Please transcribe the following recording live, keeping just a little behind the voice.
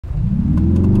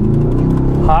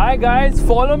Hi guys,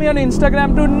 follow me on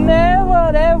Instagram to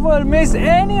never ever miss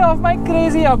any of my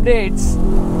crazy updates.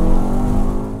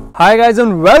 Hi guys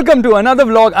and welcome to another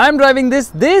vlog. I'm driving this.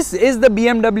 This is the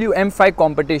BMW M5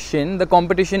 Competition. The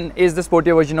Competition is the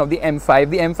sportier version of the M5.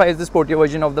 The M5 is the sportier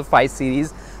version of the 5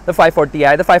 Series, the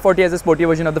 540i. The 540i is the sportier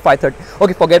version of the 530.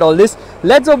 Okay, forget all this.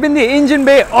 Let's open the engine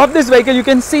bay of this vehicle. You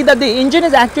can see that the engine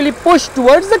is actually pushed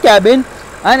towards the cabin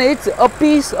and it's a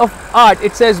piece of art.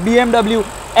 It says BMW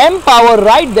M Power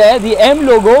right there, the M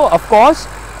logo of course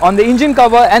on the engine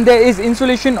cover, and there is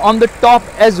insulation on the top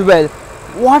as well.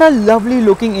 What a lovely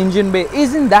looking engine bay,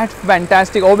 isn't that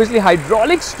fantastic? Obviously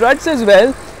hydraulic struts as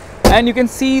well, and you can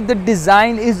see the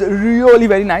design is really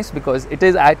very nice because it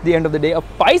is at the end of the day a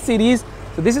 5 Series.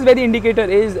 So this is where the indicator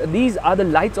is. These are the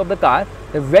lights of the car.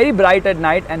 They're very bright at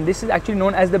night, and this is actually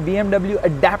known as the BMW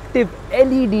adaptive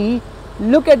LED.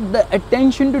 Look at the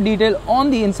attention to detail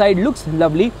on the inside, looks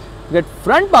lovely. You get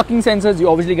front parking sensors, you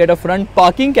obviously get a front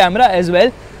parking camera as well.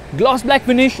 Gloss black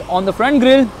finish on the front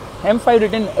grille, M5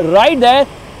 written right there,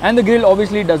 and the grille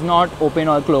obviously does not open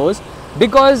or close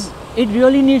because it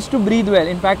really needs to breathe well.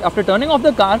 In fact, after turning off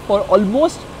the car for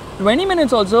almost 20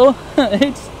 minutes also,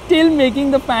 it's still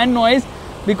making the fan noise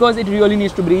because it really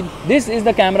needs to breathe. This is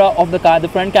the camera of the car, the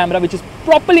front camera, which is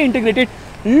properly integrated.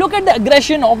 Look at the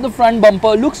aggression of the front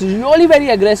bumper, looks really very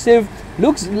aggressive.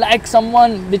 Looks like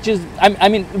someone which is, I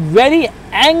mean, very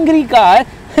angry car.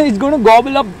 It's going to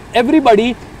gobble up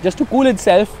everybody just to cool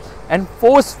itself and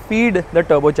force feed the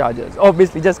turbochargers.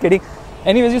 Obviously, just kidding.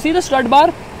 Anyways, you see the strut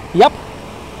bar? Yep.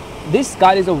 This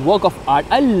car is a work of art.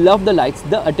 I love the lights.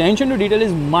 The attention to detail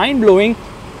is mind-blowing.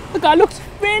 The car looks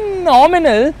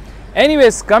phenomenal.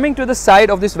 Anyways, coming to the side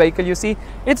of this vehicle, you see,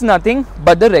 it's nothing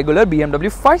but the regular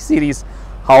BMW 5 Series.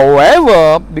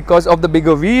 However, because of the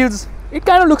bigger wheels, it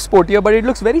kind of looks sportier, but it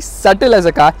looks very subtle as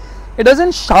a car. It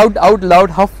doesn't shout out loud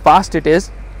how fast it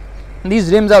is.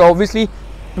 These rims are obviously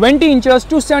 20 inches,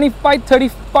 275,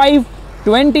 35,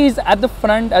 20s at the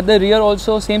front, at the rear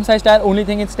also, same size tire, only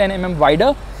thing it's 10 mm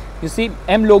wider. You see,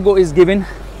 M logo is given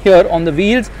here on the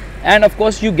wheels, and of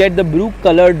course you get the blue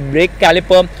colored brake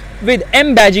caliper with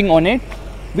M badging on it.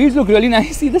 Wheels look really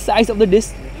nice. See the size of the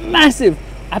disc, massive,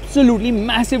 absolutely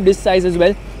massive disc size as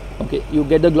well. Okay, you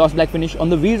get the gloss black finish on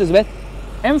the wheels as well.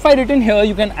 M5 written here.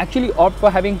 You can actually opt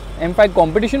for having M5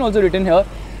 Competition also written here.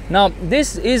 Now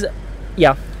this is,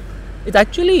 yeah, it's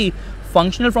actually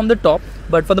functional from the top,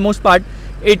 but for the most part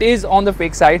it is on the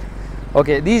fake side.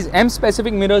 Okay, these M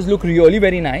specific mirrors look really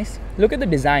very nice. Look at the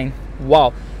design,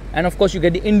 wow. And of course you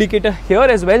get the indicator here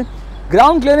as well.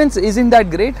 Ground clearance isn't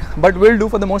that great, but will do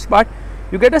for the most part.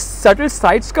 You get a subtle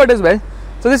side skirt as well.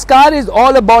 So this car is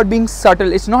all about being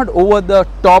subtle. It's not over the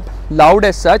top loud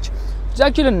as such. It's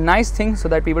actually a nice thing so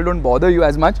that people don't bother you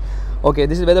as much. Okay,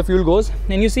 this is where the fuel goes,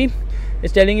 and you see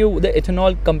it's telling you the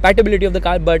ethanol compatibility of the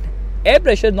car, but air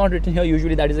pressure is not written here.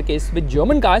 Usually that is the case with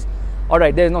German cars.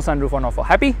 Alright, there is no sunroof on offer.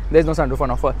 Happy? There is no sunroof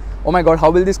on offer. Oh my god, how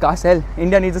will this car sell?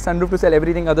 India needs a sunroof to sell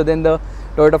everything other than the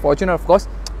Toyota Fortuner, of course.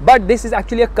 But this is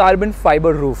actually a carbon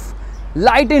fiber roof,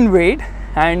 light in weight,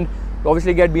 and you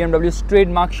obviously get BMW's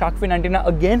trademark shark fin antenna,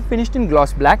 again finished in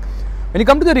gloss black. When you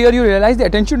come to the rear, you realize the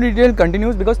attention to detail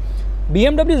continues because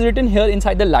BMW is written here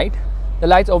inside the light. The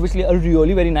lights obviously are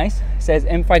really very nice. It says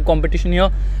M5 Competition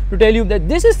here to tell you that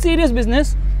this is serious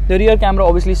business. The rear camera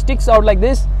obviously sticks out like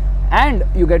this, and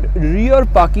you get rear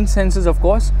parking sensors of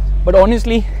course. But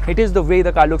honestly, it is the way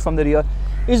the car looks from the rear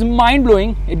is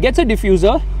mind-blowing. It gets a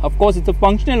diffuser, of course it's a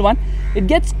functional one. It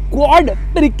gets quad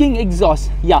pricking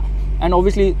exhaust, yeah, and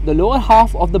obviously the lower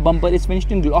half of the bumper is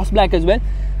finished in gloss black as well.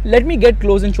 Let me get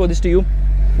close and show this to you.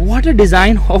 What a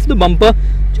design of the bumper.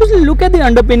 Just look at the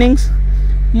underpinnings.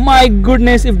 My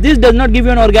goodness, if this does not give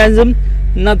you an orgasm,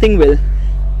 nothing will.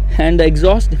 And the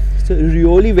exhaust is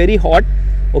really very hot.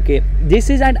 Okay, this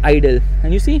is at idle,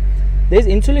 and you see there's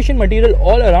insulation material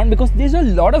all around because there's a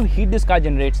lot of heat this car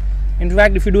generates. In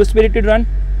fact, if you do a spirited run,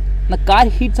 the car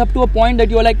heats up to a point that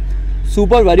you're like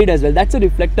super worried as well. That's a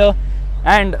reflector,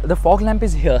 and the fog lamp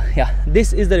is here. Yeah,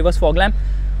 this is the reverse fog lamp,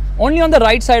 only on the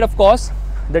right side of course.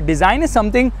 The design is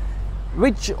something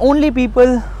which only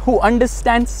people who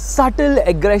understand subtle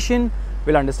aggression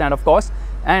will understand, of course.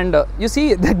 And you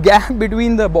see the gap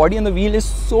between the body and the wheel is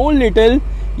so little.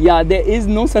 Yeah, there is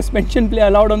no suspension play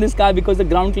allowed on this car because the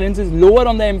ground clearance is lower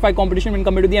on the M5 Competition when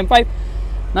compared to the M5.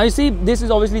 Now you see, this is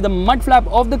obviously the mud flap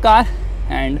of the car,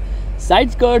 and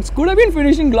side skirts could have been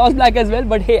finished in gloss black as well,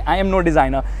 but hey, I am no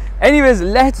designer. Anyways,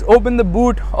 let's open the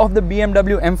boot of the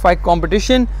BMW M5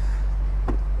 Competition,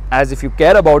 as if you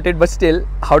care about it, but still,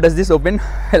 how does this open?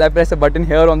 Well, I press a button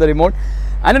here on the remote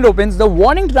and it opens. The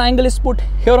warning triangle is put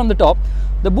here on the top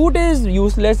The boot is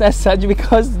useless as such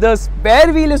because the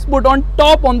spare wheel is put on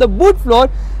top on the boot floor,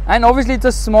 and obviously it's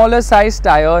a smaller size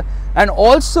tire and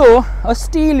also a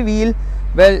steel wheel.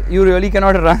 Well, you really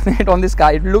cannot run it on this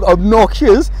car. It will look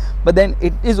obnoxious, but then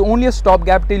it is only a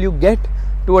stopgap till you get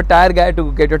to a tire guy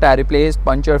to get your tire replaced,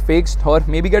 puncture fixed, or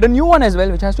maybe get a new one as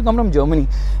well, which has to come from Germany.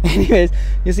 Anyways,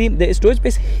 you see there is storage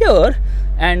space here,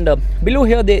 and below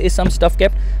here there is some stuff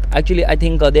kept. Actually, I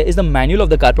think there is the manual of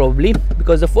the car probably,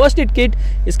 because the first aid kit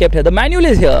is kept here. The manual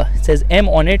is here. It says M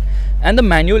on it, and the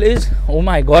manual is, oh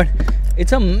my god,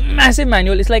 it's a massive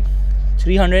manual. It's like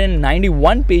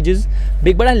 391 pages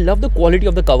big, but I love the quality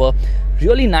of the cover.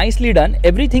 Really nicely done.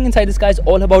 Everything inside this car is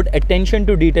all about attention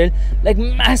to detail, like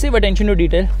massive attention to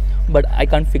detail. But I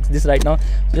can't fix this right now,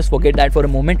 just forget that for a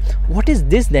moment. What is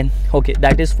this then? Okay,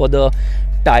 that is for the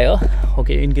tire.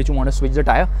 Okay, in case you want to switch the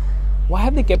tire. Why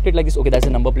have they kept it like this? Okay, that's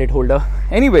a number plate holder.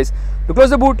 Anyways, to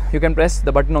close the boot, you can press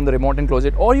the button on the remote and close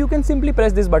it, or you can simply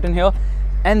press this button here,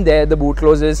 and there the boot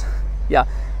closes. Yeah,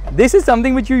 this is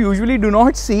something which you usually do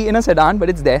not see in a sedan, but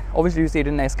it's there. Obviously, you see it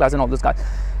in S-Class and all those cars.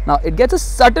 Now, it gets a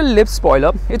subtle lip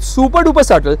spoiler. It's super duper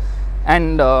subtle,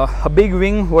 and a big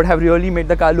wing would have really made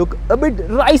the car look a bit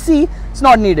ricey. It's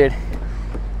not needed.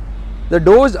 The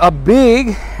doors are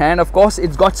big, and of course,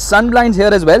 it's got sun blinds here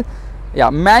as well. Yeah,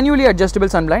 manually adjustable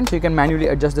sun blind, so you can manually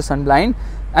adjust the sun blind.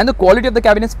 And the quality of the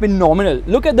cabin is phenomenal.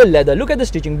 Look at the leather, look at the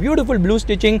stitching, beautiful blue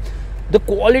stitching. The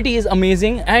quality is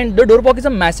amazing, and the door pockets are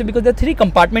massive because there are 3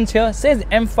 compartments here. It says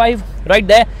M5 right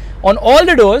there on all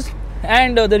the doors.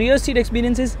 And the rear seat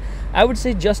experience is, I would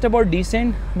say, just about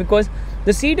decent, because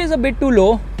the seat is a bit too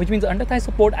low, which means the under thigh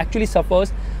support actually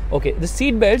suffers. Okay, the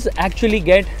seat belts actually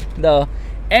get the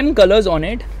M colors on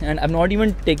it, and I've not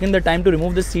even taken the time to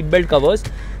remove the seat belt covers.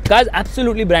 Car is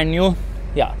absolutely brand new.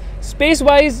 Yeah, space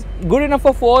wise good enough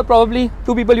for 4, probably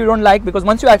 2 people you don't like, because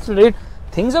once you accelerate,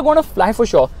 things are going to fly for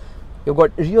sure. You've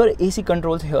got rear AC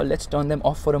controls here. Let's turn them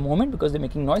off for a moment because they're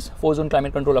making noise. 4-zone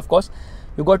climate control, of course.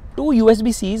 You've got 2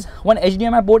 USB-Cs, 1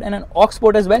 HDMI port and an aux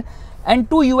port as well, and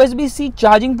 2 USB-C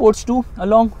charging ports too,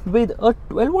 along with a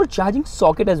 12-volt charging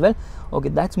socket as well. Okay,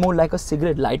 that's more like a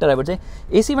cigarette lighter, I would say.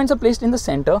 AC vents are placed in the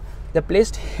center. They're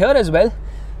placed here as well,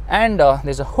 and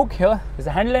there's a hook here. There's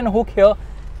a handle and a hook here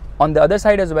on the other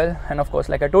side as well. And of course,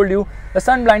 like I told you, the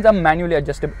sun blinds are manually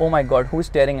adjustable. Oh my god, who's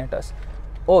staring at us?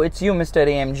 Oh, it's you, Mr.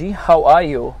 AMG. How are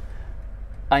you?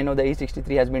 I know the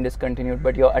E63 has been discontinued,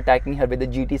 but you're attacking her with the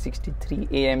GT63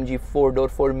 AMG 4-door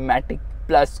 4MATIC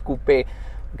Plus Coupe. Okay,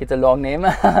 it's a long name.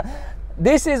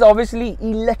 This is obviously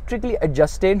electrically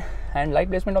adjusted and light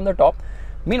placement on the top.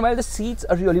 Meanwhile, the seats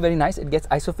are really very nice. It gets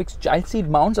ISOFIX child seat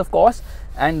mounts, of course,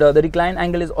 and the recline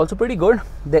angle is also pretty good.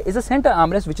 There is a center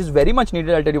armrest, which is very much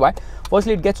needed. I'll tell you why.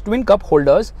 Firstly, it gets twin cup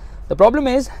holders. The problem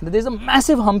is that there's a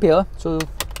massive hump here, so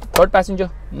third passenger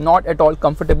not at all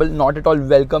comfortable, not at all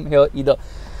welcome here either.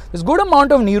 There's good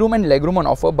amount of knee room and leg room on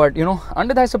offer, but you know,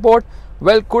 under thigh support,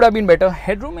 well, could have been better.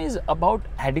 Headroom is about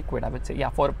adequate, I would say. Yeah,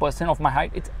 for a person of my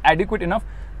height, it's adequate enough.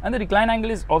 And the recline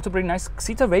angle is also pretty nice.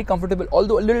 Seats are very comfortable,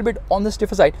 although a little bit on the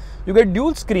stiffer side. You get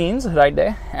dual screens right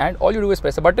there, and all you do is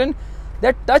press a button.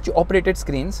 They're touch operated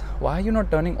screens. Why are you not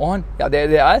turning on? Yeah, there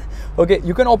they are. Okay,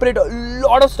 you can operate a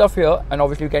lot of stuff here, and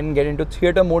obviously you can get into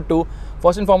theater mode too.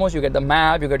 First and foremost, you get the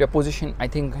map, you get your position. I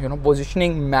think, you know,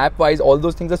 positioning map wise, all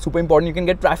those things are super important. You can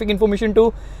get traffic information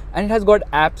too, and it has got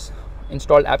apps,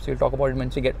 installed apps. We'll talk about it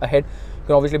once we get ahead. You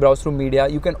can obviously browse through media.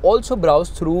 You can also browse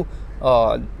through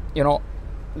you know,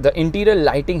 the interior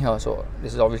lighting here. So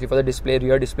this is obviously for the display,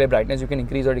 rear display brightness. You can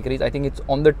increase or decrease. I think it's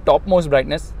on the topmost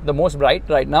brightness, the most bright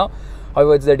right now.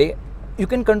 However, it's the day. You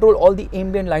can control all the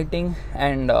ambient lighting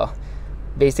and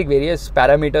basic various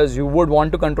parameters you would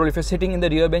want to control if you're sitting in the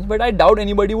rear bench, but I doubt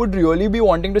anybody would really be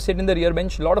wanting to sit in the rear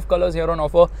bench. A lot of colors here on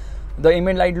offer. The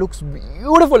ambient light looks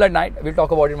beautiful at night. We'll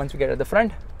talk about it once we get at the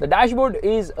front. The dashboard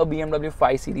is a BMW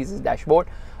 5 Series dashboard,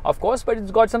 of course, but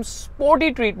it's got some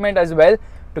sporty treatment as well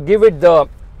to give it the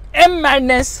M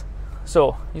madness.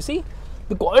 So you see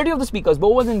the quality of the speakers,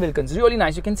 Bowers and Wilkins, really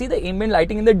nice. You can see the ambient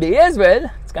lighting in the day as well.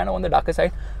 It's kind of on the darker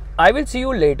side. I will see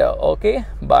you later. Okay,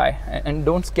 bye. And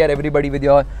don't scare everybody with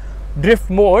your drift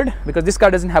mode, because this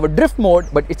car doesn't have a drift mode,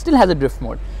 but it still has a drift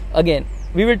mode. Again,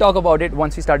 we will talk about it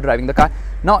once we start driving the car.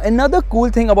 Now, another cool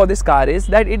thing about this car is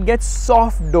that it gets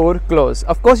soft door close.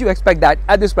 Of course, you expect that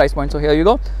at this price point. So here you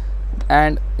go,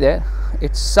 and there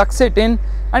it sucks it in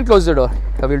and closes the door.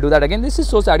 So we'll do that again. This is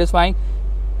so satisfying.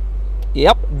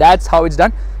 Yep, that's how it's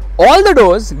done. All the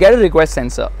doors get a request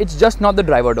sensor. It's just not the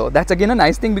driver door. That's again a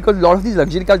nice thing, because a lot of these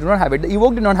luxury cars do not have it. The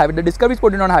Evoque did not have it. The Discovery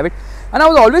Sport did not have it. And I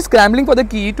was always scrambling for the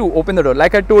key to open the door,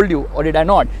 like I told you, or did I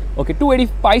not? Okay,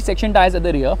 285 section tires at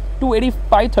the rear,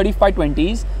 285 35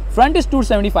 20s, Front is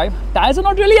 275. Tires are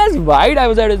not really as wide,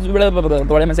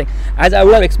 what am I saying, as I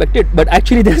would have expected, but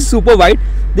actually they're super wide.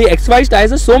 The X5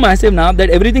 tires are so massive now that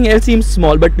everything else seems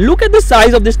small, but look at the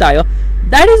size of this tire.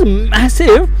 That is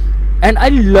massive. And I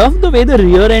love the way the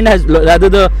rear end has, rather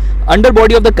the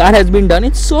underbody of the car has been done.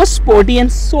 It's so sporty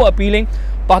and so appealing.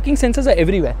 Parking sensors are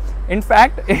everywhere. In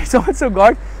fact, it's also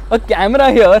got a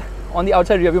camera here on the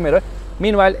outside rear view mirror.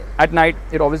 Meanwhile, at night,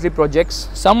 it obviously projects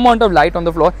some amount of light on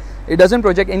the floor. It doesn't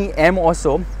project any M or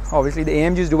so. Obviously, the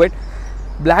AMGs do it.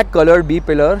 Black colored B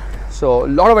pillar. So, a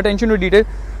lot of attention to detail.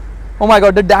 Oh my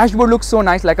god, the dashboard looks so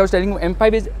nice. Like I was telling you,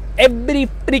 M5 is every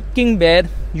freaking where.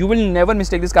 You will never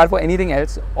mistake this car for anything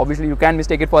else. Obviously, you can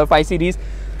mistake it for a 5 Series.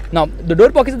 Now, the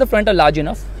door pockets at the front are large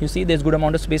enough. You see, there's good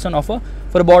amount of space on offer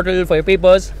for a bottle, for your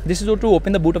papers. This is to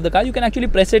open the boot of the car. You can actually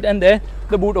press it and there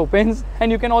the boot opens.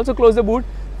 And you can also close the boot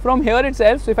from here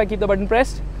itself. So if I keep the button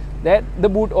pressed, there the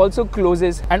boot also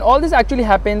closes. And all this actually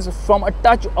happens from a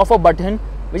touch of a button,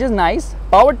 which is nice.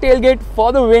 Power tailgate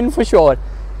for the win for sure.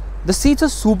 The seats are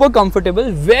super comfortable,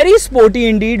 very sporty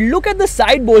indeed. Look at the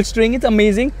side bolstering, it's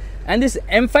amazing. And this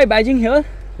M5 badging here,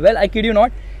 well, I kid you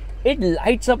not, it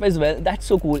lights up as well. That's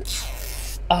so cool.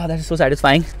 Ah, that is so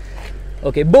satisfying.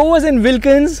 Okay, Bose and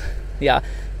Wilkins. Yeah,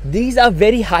 these are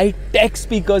very high-tech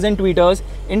speakers and tweeters.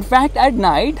 In fact, at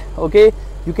night, okay,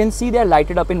 you can see they're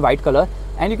lighted up in white color.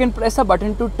 And you can press a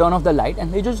button to turn off the light.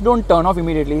 And they just don't turn off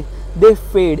immediately. They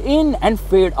fade in and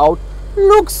fade out.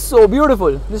 Looks so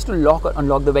beautiful. Just to lock or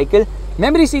unlock the vehicle.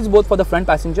 Memory seats both for the front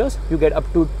passengers. You get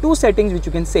up to 2 settings which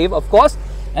you can save, of course.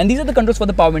 And these are the controls for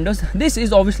the power windows. This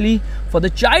is obviously for the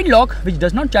child lock, which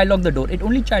does not child lock the door. It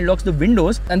only child locks the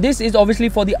windows. And this is obviously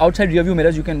for the outside rear view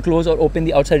mirrors. You can close or open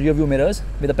the outside rear view mirrors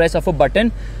with the press of a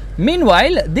button.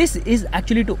 Meanwhile, this is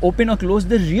actually to open or close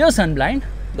the rear sun blind.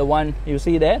 The one you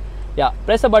see there. Yeah,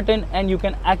 press a button and you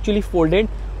can actually fold it.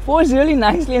 Folds really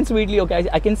nicely and sweetly. Okay,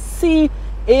 I can see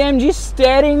AMG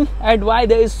staring at why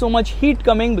there is so much heat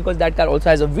coming, because that car also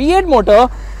has a V8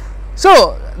 motor.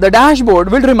 So the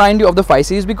dashboard will remind you of the 5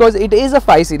 Series because it is a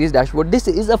 5 Series dashboard. This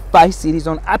is a 5 Series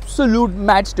on absolute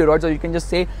mad steroids, or you can just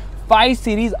say 5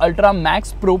 Series Ultra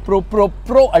Max Pro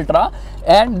Ultra.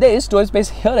 And there is storage space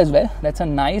here as well. That's a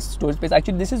nice storage space.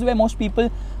 Actually, this is where most people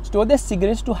store their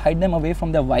cigarettes to hide them away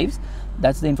from their wives.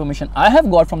 That's the information I have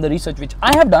got from the research which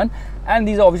I have done. And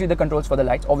these are obviously the controls for the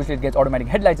lights. Obviously, it gets automatic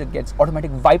headlights, it gets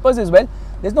automatic wipers as well.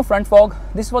 There's no front fog.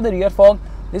 This is for the rear fog.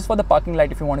 This is for the parking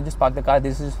light. If you want to just park the car,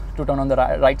 this is to turn on the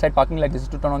right side parking light. This is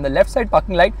to turn on the left side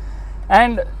parking light.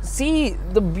 And see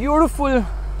the beautiful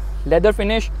leather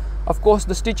finish. Of course,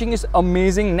 the stitching is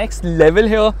amazing. Next level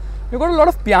here. You've got a lot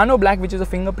of piano black, which is a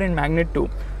fingerprint magnet too.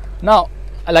 Now,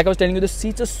 like I was telling you, the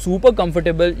seats are super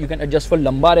comfortable. You can adjust for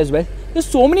lumbar as well. There's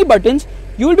so many buttons.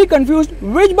 You will be confused.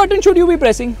 Which button should you be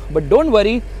pressing? But don't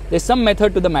worry. There's some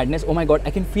method to the madness. Oh my god,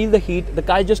 I can feel the heat. The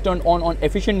car just turned on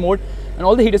efficient mode. And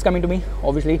all the heat is coming to me.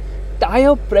 Obviously,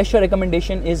 tire pressure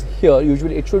recommendation is here.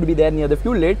 Usually, it should be there near the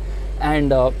fuel lid.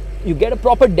 And you get a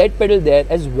proper dead pedal there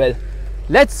as well.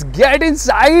 Let's get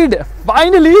inside.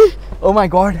 Finally. Oh my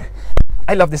god.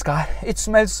 I love this car. It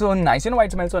smells so nice. You know why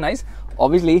it smells so nice?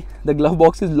 Obviously, the glove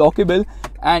box is lockable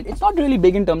and it's not really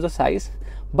big in terms of size,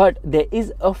 but there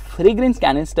is a fragrance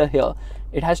canister here.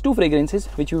 It has 2 fragrances,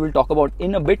 which we will talk about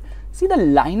in a bit. See, the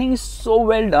lining is so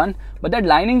well done, but that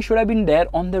lining should have been there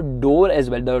on the door as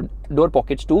well, the door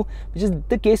pockets too, which is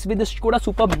the case with the Skoda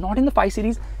Superb, not in the 5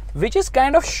 Series, which is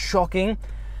kind of shocking.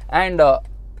 And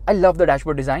I love the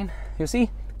dashboard design. You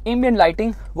see, ambient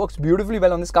lighting works beautifully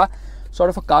well on this car. Sort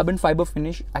of a carbon fiber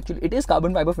finish. Actually, it is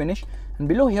carbon fiber finish. And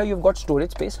below here, you've got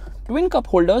storage space, twin cup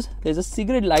holders. There's a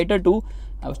cigarette lighter too.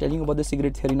 I was telling you about the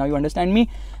cigarette theory. Now you understand me.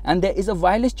 And there is a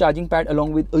wireless charging pad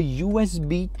along with a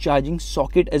USB charging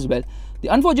socket as well. The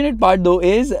unfortunate part though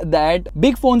is that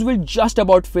big phones will just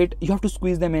about fit. You have to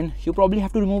squeeze them in. You probably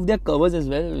have to remove their covers as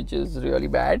well, which is really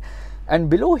bad. And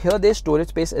below here, there's storage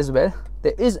space as well.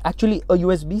 There is actually a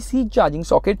USB-C charging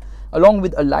socket along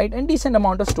with a light and decent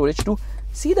amount of storage too.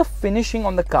 See the finishing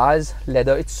on the car's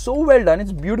leather. It's so well done.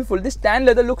 It's beautiful. This tan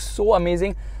leather looks so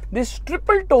amazing. This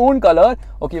triple tone color.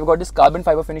 Okay, you've got this carbon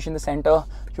fiber finish in the center.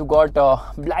 You've got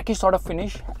blackish sort of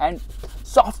finish and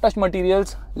soft touch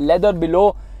materials, leather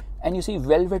below. And you see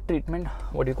velvet treatment,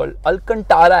 what do you call it?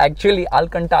 Alcantara, actually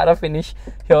Alcantara finish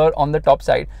here on the top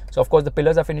side. So of course the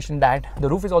pillars are finished in that. The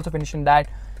roof is also finished in that.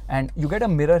 And you get a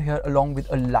mirror here along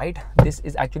with a light. This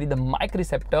is actually the mic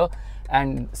receptor,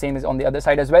 and same is on the other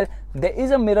side as well. There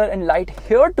is a mirror and light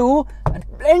here too, and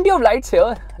plenty of lights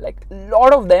here, like a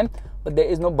lot of them. But there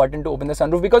is no button to open the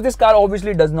sunroof because this car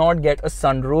obviously does not get a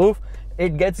sunroof.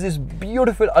 It gets this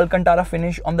beautiful Alcantara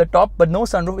finish on the top, but no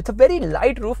sunroof. It's a very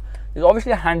light roof. There's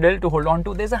obviously a handle to hold on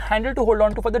to. There's a handle to hold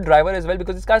on to for the driver as well,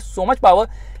 because this car has so much power.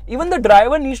 Even the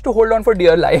driver needs to hold on for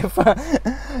dear life.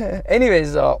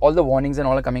 Anyways, all the warnings and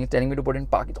all are coming. It's telling me to put in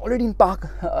park. It's already in park.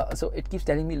 So it keeps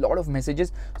telling me a lot of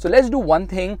messages. So let's do one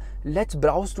thing. Let's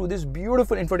browse through this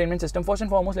beautiful infotainment system. First and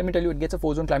foremost, let me tell you, it gets a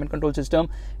 4-zone climate control system.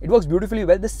 It works beautifully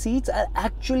well. The seats are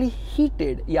actually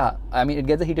heated. Yeah, I mean, it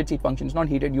gets a heated seat function. It's not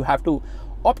heated. You have to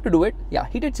opt to do it. Yeah,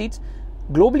 heated seats.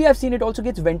 Globally, I've seen it also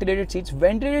gets ventilated seats.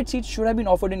 Ventilated seats should have been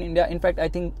offered in India. In fact, I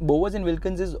think Bowers and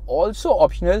Wilkins is also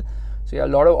optional. So yeah, a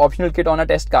lot of optional kit on a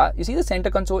test car. You see the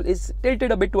center console is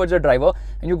tilted a bit towards the driver,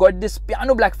 and you got this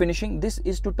piano black finishing. This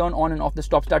is to turn on and off the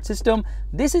stop start system.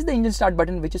 This is the engine start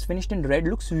button, which is finished in red.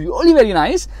 Looks really very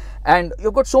nice. And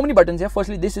you've got so many buttons here.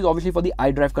 Firstly, this is obviously for the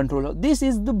iDrive controller. This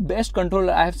is the best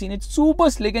controller I have seen. It's super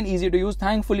slick and easy to use.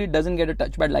 Thankfully, it doesn't get a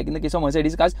touchpad like in the case of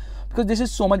Mercedes cars, because this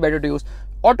is so much better to use.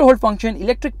 Auto hold function,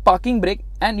 electric parking brake,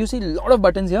 and you see a lot of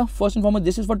buttons here. First and foremost,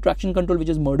 this is for traction control, which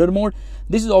is murder mode.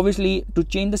 This is obviously to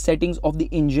change the settings of the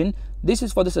engine. This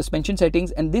is for the suspension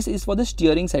settings, and this is for the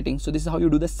steering settings. So this is how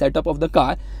you do the setup of the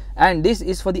car. And this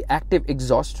is for the active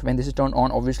exhaust. When this is turned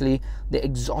on, obviously the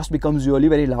exhaust becomes really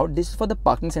very loud. This is for the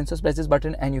parking sensors. Press this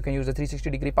button and you can use the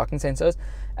 360-degree parking sensors.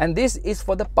 And this is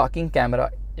for the parking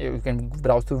camera. You can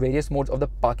browse through various modes of the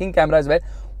parking camera as well.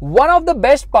 One of the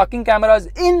best parking cameras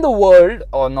in the world,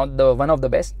 or not the one of the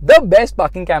best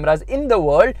parking cameras in the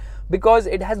world, because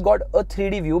it has got a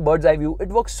 3D view, bird's eye view. It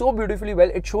works so beautifully well.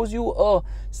 It shows you a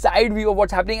side view of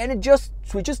what's happening, and it just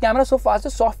switches camera so fast. The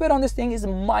software on this thing is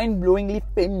mind-blowingly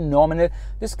phenomenal.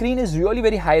 The screen is really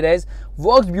very high res,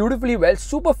 works beautifully well,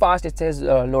 super fast. It says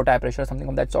low tire pressure, something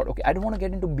of that sort. Okay, I don't want to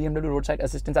get into BMW roadside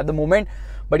assistance at the moment,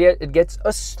 but yeah, it gets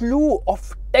a slew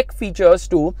of tech features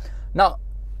too. Now,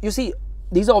 you see,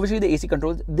 these are obviously the AC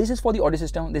controls. This is for the audio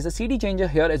system. There's a CD changer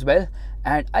here as well.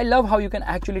 And I love how you can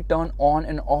actually turn on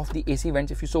and off the AC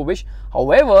vents if you so wish.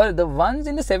 However, the ones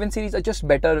in the 7 Series are just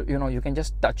better. You know, you can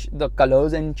just touch the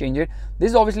colors and change it.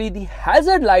 This is obviously the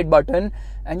hazard light button.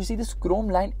 And you see this chrome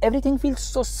line. Everything feels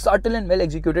so subtle and well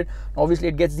executed. Obviously,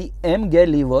 it gets the M gear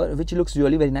lever, which looks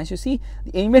really very nice. You see,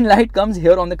 the ambient light comes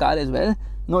here on the car as well.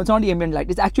 No, it's not the ambient light.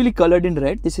 It's actually colored in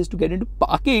red. This is to get into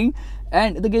parking,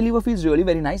 and the gear lever feels really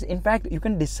very nice. In fact, you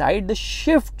can decide the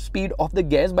shift speed of the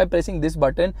gears by pressing this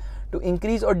button to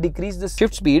increase or decrease the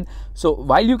shift speed. So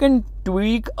while you can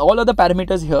tweak all other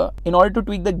parameters here, in order to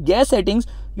tweak the gear settings,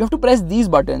 you have to press these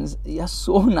buttons. Yeah,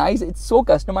 so nice. It's so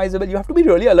customizable. You have to be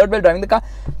really alert while driving the car.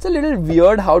 It's a little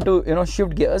weird how to, you know,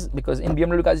 shift gears, because in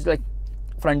BMW cars it's like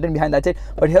front and behind, that's it.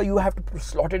 But here you have to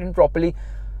slot it in properly.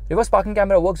 Reverse parking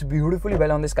camera works beautifully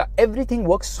well on this car. Everything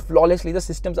works flawlessly. The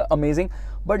systems are amazing.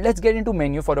 But let's get into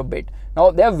menu for a bit. Now,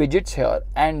 there are widgets here,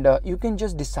 and you can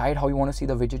just decide how you want to see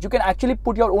the widget. You can actually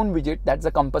put your own widget. That's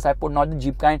the compass I put, not the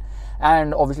Jeep kind.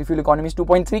 And obviously, fuel economy is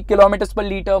 2.3 kilometers per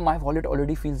liter. My wallet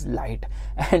already feels light.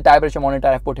 And tire pressure monitor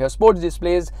I've put here. Sports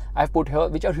displays I've put here,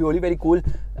 which are really very cool.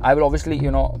 I will obviously,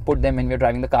 you know, put them when we're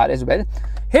driving the car as well.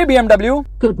 Hey, BMW.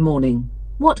 Good morning.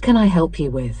 What can I help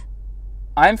you with?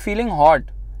 I'm feeling hot.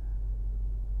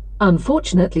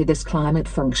 Unfortunately, this climate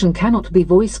function cannot be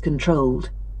voice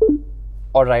controlled.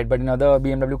 Alright, but in other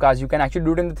BMW cars, you can actually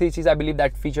do it in the 3 Series. I believe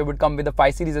that feature would come with the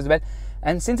 5 Series as well.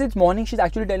 And since it's morning, she's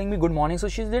actually telling me good morning. So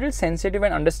she's a little sensitive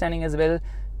and understanding as well.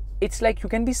 It's like you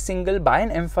can be single, buy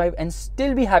an M5 and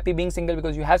still be happy being single,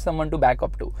 because you have someone to back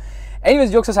up to.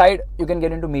 Anyways, jokes aside, you can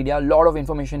get into media. A lot of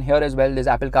information here as well. There's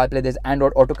Apple CarPlay, there's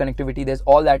Android Auto connectivity, there's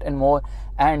all that and more.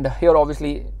 And here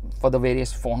obviously for the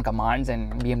various phone commands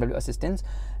and BMW assistants.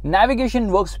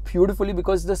 Navigation works beautifully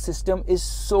because the system is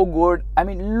so good. I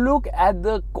mean, look at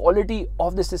the quality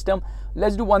of the system.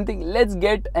 Let's do one thing. Let's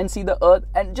get and see the earth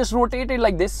and just rotate it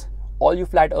like this. All you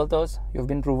flat earthers, you've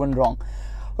been proven wrong.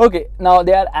 Okay, now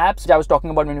there are apps which I was talking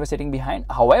about when we were sitting behind.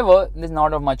 However, there's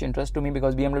not of much interest to me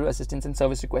because BMW assistance and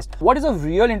service request. What is of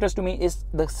real interest to me is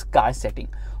the car setting.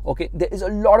 Okay, there is a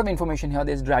lot of information here.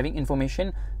 There's driving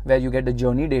information where you get the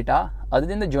journey data. Other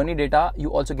than the journey data, you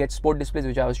also get sport displays,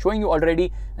 which I was showing you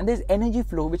already. And there's energy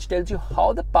flow, which tells you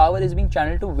how the power is being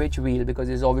channeled to which wheel, because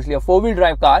it's obviously a 4-wheel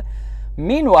drive car.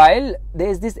 Meanwhile,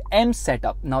 there's this M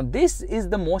setup. Now, this is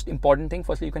the most important thing.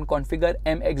 Firstly, you can configure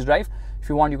MX drive. If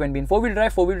you want, you can be in 4-wheel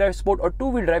drive, sport, or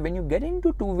 2-wheel drive. When you get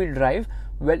into 2-wheel drive,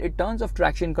 well, it turns off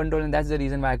traction control, and that's the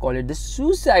reason why I call it the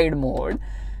suicide mode.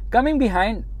 Coming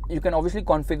behind, you can obviously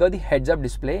configure the heads-up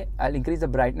display. I'll increase the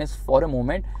brightness for a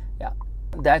moment. Yeah,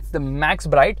 that's the max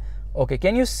bright. Okay,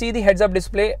 can you see the heads-up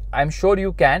display? I'm sure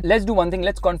you can. Let's do one thing.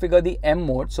 Let's configure the M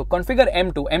mode. So configure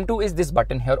M2. M2 is this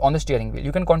button here on the steering wheel.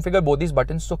 You can configure both these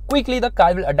buttons. So quickly the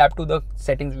car will adapt to the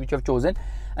settings which you have chosen.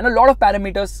 And a lot of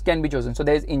parameters can be chosen. So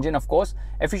there's engine, of course,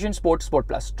 efficient, sport, sport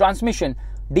plus. Transmission,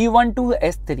 D1 to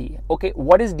S3. Okay,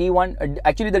 what is D1?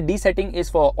 Actually, the D setting is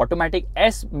for automatic.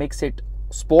 S makes it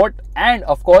sport. And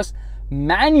of course,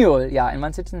 manual. Yeah, and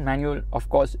once it's in manual, of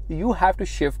course, you have to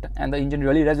shift and the engine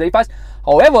really revs very fast.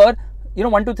 However, you know,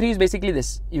 1 to 3 is basically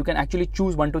this. You can actually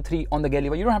choose 1 to 3 on the gear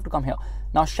lever. You don't have to come here.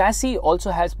 Now, chassis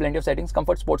also has plenty of settings.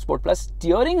 Comfort, Sport, Sport Plus.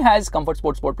 Steering has Comfort,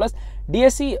 Sport, Sport Plus.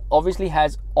 DSC obviously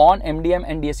has on, MDM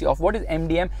and DSC off. What is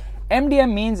MDM?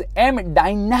 MDM means M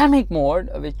dynamic mode,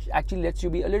 which actually lets you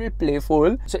be a little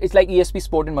playful. So it's like ESP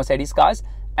Sport in Mercedes cars.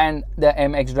 And the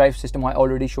MX drive system I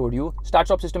already showed you. Start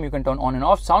stop system you can turn on and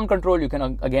off. Sound control you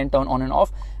can again turn on and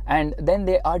off. And then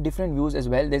there are different views as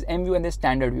well. There's M view and there's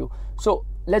standard view. So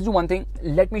let's do one thing.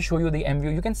 Let me show you the M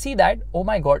view. You can see that. Oh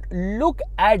my god, look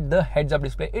at the heads up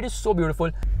display. It is so beautiful.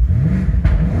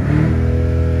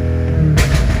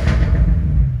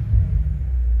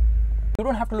 You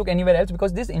don't have to look anywhere else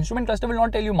because this instrument cluster will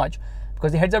not tell you much,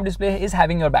 because the heads-up display is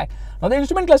having your back. Now the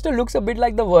instrument cluster looks a bit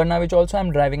like the Verna, which also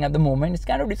I'm driving at the moment. It's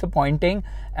kind of disappointing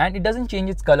and it doesn't change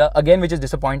its color again, which is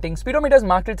disappointing. Speedometer is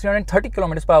marked at 330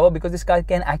 km per hour because this car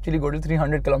can actually go to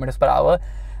 300 km per hour.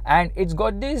 And it's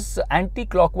got this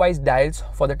anti-clockwise dials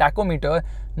for the tachometer.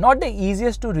 Not the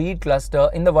easiest to read cluster.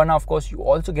 In the Verna, of course, you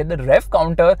also get the rev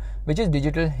counter, which is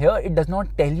digital. Here, it does not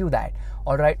tell you that.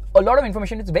 Alright, a lot of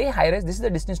information. It's very high res. This is the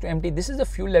distance to empty. This is the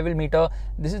fuel level meter.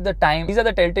 This is the time. These are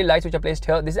the telltale lights which are placed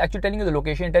here. This is actually telling you the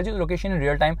location. It tells you the location in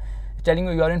real time. It's telling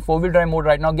you are in 4-wheel drive mode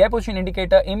right now. Gear position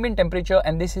indicator, ambient temperature,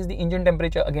 and this is the engine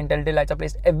temperature. Again, telltale lights are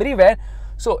placed everywhere.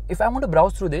 So if I want to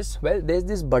browse through this, well, there's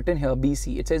this button here,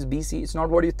 BC. It says BC. It's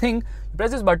not what you think. You press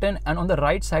this button and on the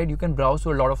right side, you can browse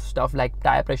through a lot of stuff like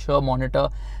tire pressure monitor.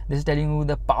 This is telling you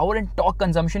the power and torque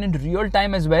consumption in real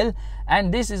time as well.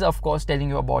 And this is, of course, telling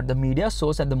you about the media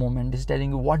source at the moment. This is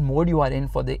telling you what mode you are in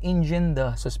for the engine,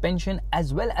 the suspension,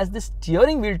 as well as the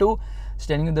steering wheel too. It's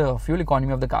telling you the fuel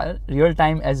economy of the car, real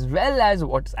time, as well as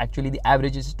what's actually the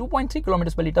average is 2.3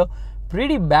 kilometers per liter.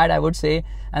 Pretty bad, I would say.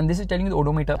 And this is telling you the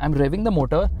odometer. I'm revving the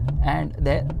motor and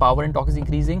the power and torque is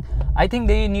increasing. I think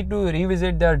they need to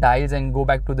revisit their dials and go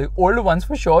back to the older ones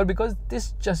for sure, because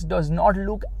this just does not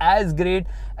look as great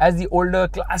as the older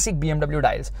classic BMW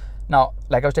dials. Now,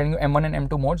 like I was telling you, M1 and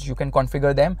M2 modes, you can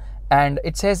configure them. And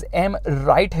it says M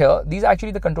right here. These are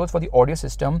actually the controls for the audio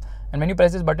system. And when you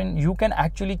press this button, you can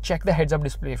actually check the heads-up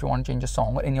display if you want to change a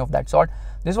song or any of that sort.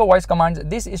 This is for voice commands.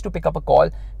 This is to pick up a call.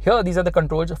 Here, these are the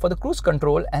controls for the cruise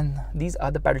control. And these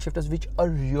are the paddle shifters, which are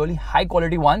really high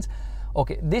quality ones.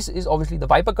 Okay, this is obviously the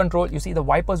wiper control. You see the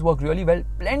wipers work really well.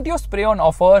 Plenty of spray on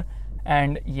offer.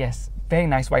 And yes, very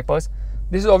nice wipers.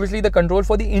 This is obviously the control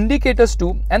for the indicators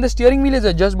too, and the steering wheel is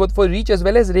adjust both for reach as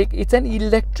well as rake. It's an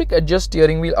electric adjust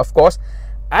steering wheel, of course.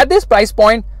 At this price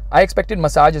point, I expected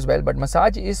massage as well, but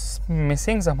massage is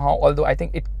missing somehow, although I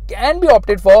think it can be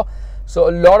opted for. So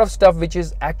a lot of stuff which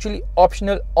is actually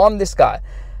optional on this car.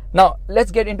 Now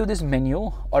let's get into this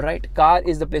menu. Alright, car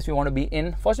is the place we want to be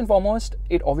in. First and foremost,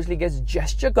 it obviously gets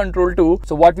gesture control too.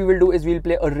 So what we will do is we'll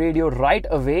play a radio right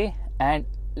away, and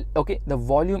okay, the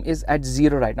volume is at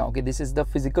 0 right now. Okay, this is the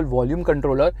physical volume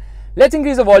controller. Let's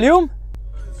increase the volume.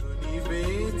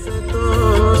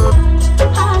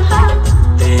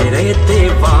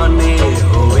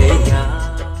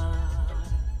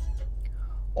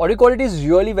 Audio quality is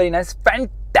really very nice,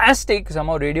 fantastic.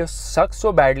 Somehow radio sucks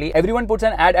so badly. Everyone puts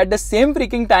an ad at the same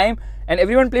freaking time and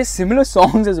everyone plays similar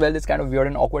songs as well. It's kind of weird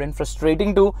and awkward and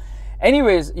frustrating too.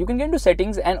 Anyways, you can get into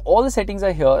settings and all the settings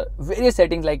are here. Various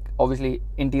settings like obviously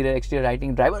interior, exterior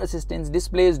lighting, driver assistance,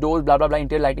 displays, doors, blah, blah, blah,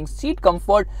 interior lighting, seat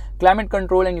comfort, climate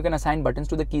control, and you can assign buttons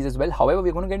to the keys as well. However,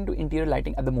 we're going to get into interior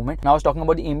lighting at the moment. Now I was talking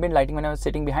about the ambient lighting when I was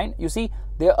sitting behind. You see,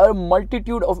 there are a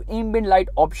multitude of ambient light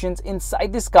options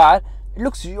inside this car. It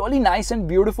looks really nice and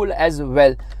beautiful as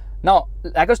well. Now,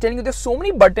 like I was telling you, there's so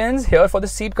many buttons here for the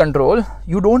seat control.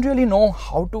 You don't really know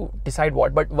how to decide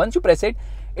what, but once you press it,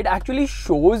 it actually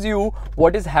shows you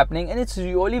what is happening, and it's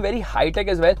really very high-tech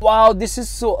as well. Wow, this is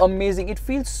so amazing. It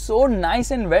feels so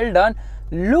nice and well done.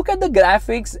 Look at the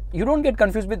graphics. You don't get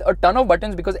confused with a ton of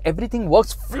buttons because everything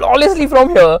works flawlessly from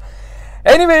here.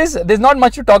 Anyways, there's not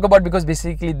much to talk about because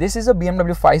basically this is a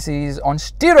BMW 5 Series on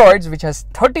steroids, which has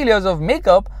 30 layers of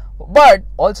makeup, but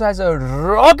also has a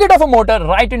rocket of a motor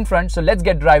right in front. So let's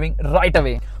get driving right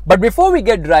away. But before we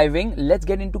get driving, let's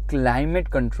get into climate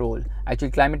control,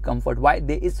 actually climate comfort. Why?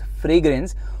 There is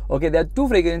fragrance. Okay, there are two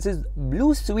fragrances,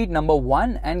 Blue Sweet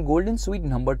 #1 and Golden Sweet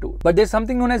 #2. But there's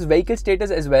something known as vehicle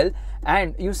status as well.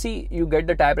 And you see, you get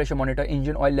the tire pressure monitor,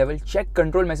 engine oil level, check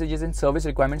control messages and service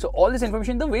requirements. So all this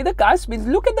information, the way the car spins,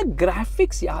 look at the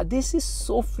graphics. Yeah, this is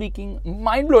so freaking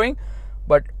mind-blowing.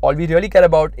 But all we really care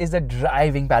about is the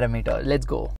driving parameter. Let's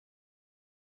go.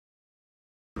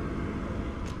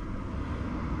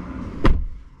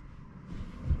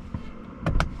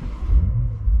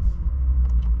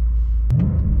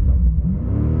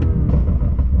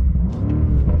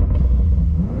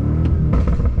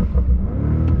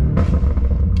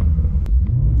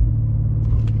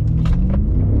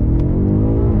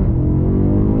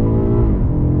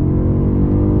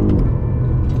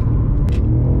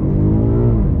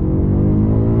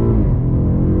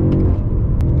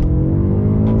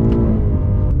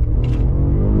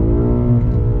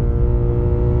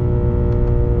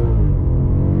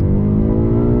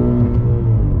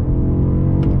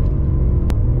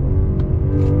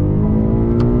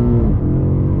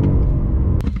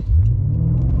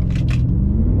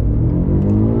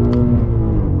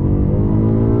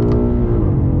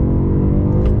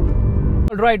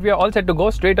 Right, we are all set to go.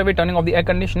 Straight away turning off the air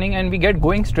conditioning and we get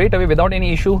going straight away without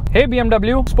any issue. Hey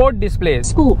BMW, sport displays.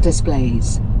 Sport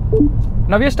displays.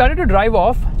 Now we have started to drive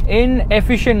off in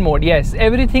efficient mode. Yes,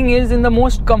 everything is in the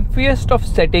most comfiest of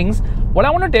settings. What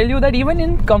I want to tell you that even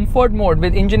in comfort mode,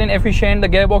 with engine in efficient, the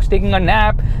gearbox taking a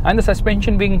nap and the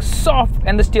suspension being soft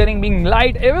and the steering being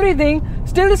light, everything,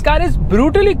 still this car is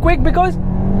brutally quick because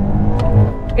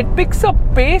it picks up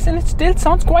pace and it still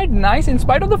sounds quite nice in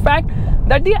spite of the fact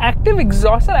that the active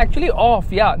exhausts are actually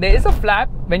off. Yeah, there is a flap.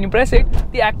 When you press it,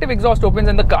 the active exhaust opens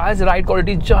and the car's ride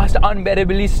quality is just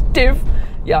unbearably stiff.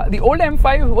 Yeah, the old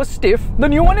M5 was stiff. The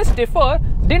new one is stiffer.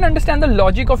 Didn't understand the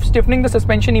logic of stiffening the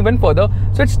suspension even further.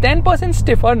 So it's 10%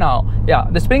 stiffer now. Yeah,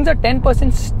 the springs are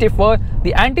 10% stiffer.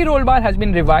 The anti-roll bar has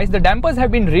been revised. The dampers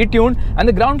have been retuned. And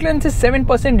the ground clearance is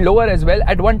 7% lower as well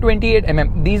at 128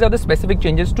 mm. These are the specific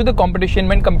changes to the competition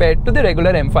when compared to the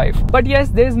regular M5. But yes,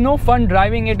 there's no fun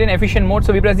driving it in efficient mode.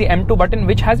 So we press the M2 button,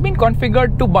 which has been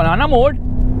configured to banana mode.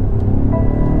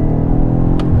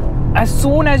 As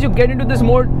soon as you get into this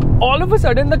mode, all of a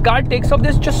sudden the car takes off.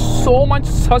 There's just so much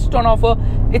thrust on offer.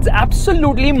 It's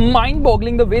absolutely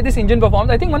mind-boggling the way this engine performs.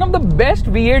 I think one of the best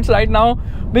V8s right now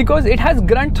because it has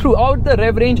grunt throughout the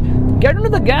rev range. Get into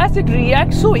the gas, it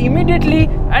reacts so immediately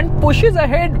and pushes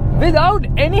ahead without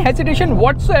any hesitation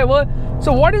whatsoever.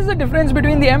 So what is the difference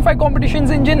between the M5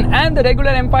 Competition's engine and the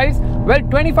regular M5's? Well,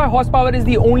 25 horsepower is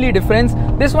the only difference.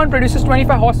 This one produces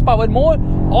 25 horsepower more,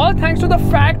 all thanks to the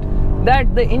fact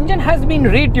that the engine has been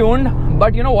retuned.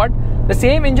 But you know what? The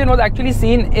same engine was actually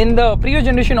seen in the previous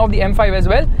generation of the M5 as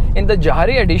well, in the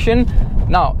Jahre edition.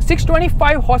 Now,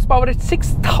 625 horsepower at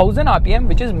 6000 RPM,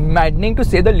 which is maddening to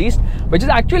say the least, which is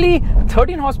actually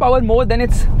 13 horsepower more than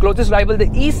its closest rival, the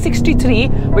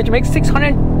E63, which makes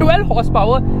 612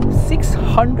 horsepower.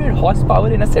 600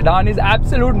 horsepower in a sedan is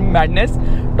absolute madness.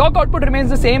 Torque output remains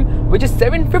the same, which is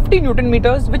 750 Newton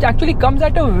meters, which actually comes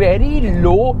at a very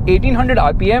low 1800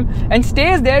 RPM and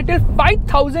stays there till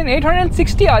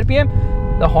 5860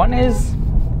 RPM. The horn is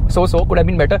so could have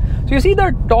been better. So you see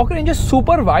the torque range is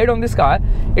super wide on this car.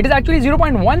 It is actually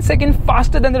 0.1 second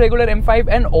faster than the regular M5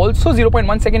 and also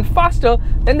 0.1 second faster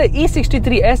than the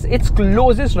E63S, its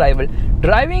closest rival.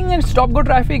 Driving in stop-go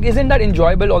traffic isn't that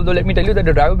enjoyable, although let me tell you that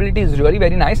the drivability is really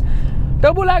very nice.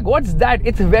 Turbo lag, what's that?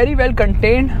 It's very well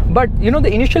contained, but you know,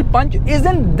 the initial punch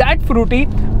isn't that fruity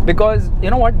because you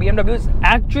know what, BMW has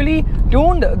actually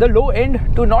tuned the low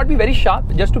end to not be very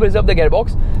sharp just to preserve the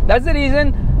gearbox. That's the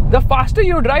reason the faster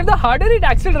you drive, the harder it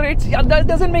accelerates. Yeah, that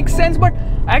doesn't make sense, but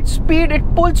at speed it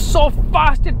pulls so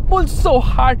fast, it pulls so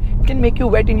hard, it can make you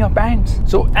wet in your pants.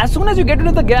 So as soon as you get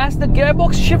into the gas, the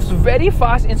gearbox shifts very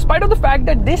fast in spite of the fact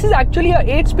that this is actually a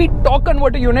 8-speed torque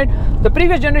converter unit. The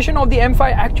previous generation of the M5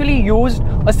 actually used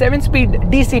a 7-speed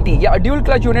DCT, yeah, a dual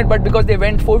clutch unit, but because they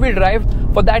went 4-wheel drive,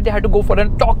 for that they had to go for a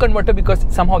torque converter because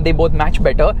somehow they both match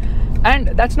better. And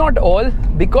that's not all.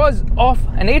 Because of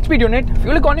an 8-speed unit,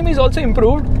 fuel economy is also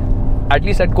improved, at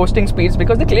least at coasting speeds,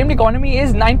 because the claimed economy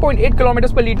is 9.8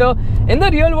 kilometers per liter. In the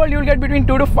real world, you'll get between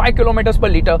 2 to 5 kilometers per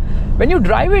liter. When you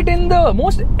drive it in the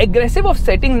most aggressive of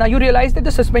settings, now you realize that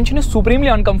the suspension is supremely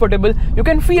uncomfortable. You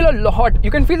can feel a lot.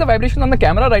 You can feel the vibration on the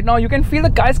camera right now. You can feel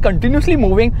the car is continuously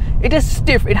moving. It is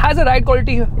stiff. It has a ride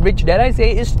quality which, dare I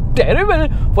say, is terrible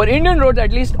for Indian roads.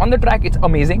 At least on the track, it's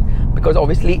amazing. because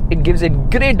obviously it gives it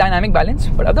great dynamic balance.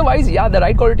 But otherwise, yeah, the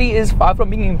ride quality is far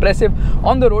from being impressive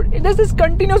on the road. There's this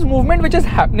continuous movement which is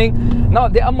happening. Now,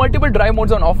 there are multiple drive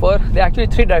modes on offer. There are actually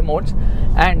 3 drive modes,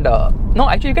 and no,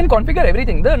 actually you can configure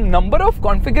everything. The number of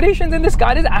configurations in this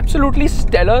car is absolutely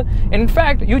stellar. In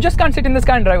fact, you just can't sit in this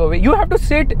car and drive away. You have to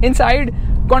sit inside,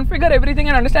 configure everything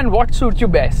and understand what suits you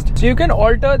best. So you can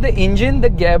alter the engine, the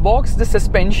gearbox, the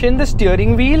suspension, the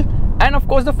steering wheel, and of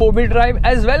course the 4-wheel drive,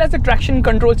 as well as the traction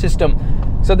control system.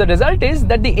 So the result is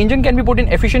that the engine can be put in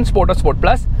efficient, sport or sport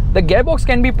plus. The gearbox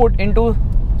can be put into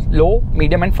low,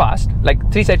 medium and fast,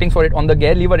 like 3 settings for it on the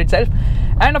gear lever itself.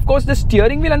 And of course the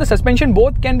steering wheel and the suspension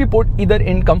both can be put either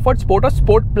in comfort, sport or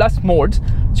sport plus modes.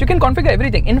 So you can configure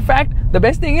everything. In fact, the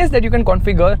best thing is that you can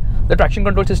configure the traction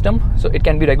control system, so it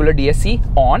can be regular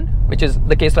DSC on, which is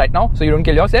the case right now, so you don't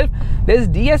kill yourself. There's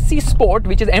DSC Sport,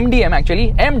 which is MDM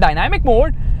actually, M dynamic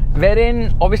mode,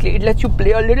 wherein obviously it lets you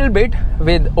play a little bit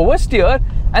with oversteer.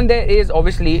 And there is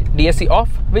obviously DSC off,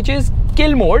 which is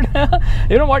kill mode.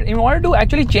 You know what, in order to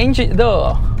actually change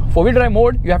the 4-wheel drive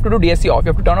mode, you have to do DSC off.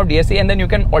 You have to turn off DSC, and then you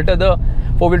can alter the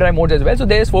 4-wheel drive modes as well. So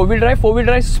there is 4-wheel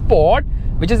drive Sport,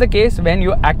 which is the case when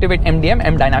you activate MDM,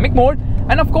 M dynamic mode.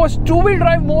 And of course 2-wheel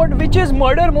drive mode, which is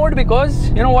murder mode, because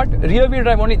you know what, rear wheel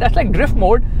drive only, that's like drift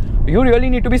mode. You really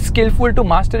need to be skillful to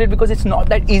master it, because it's not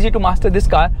that easy to master this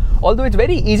car. Although it's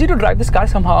very easy to drive this car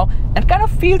somehow, and kind of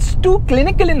feels too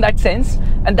clinical in that sense.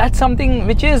 And that's something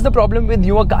which is the problem with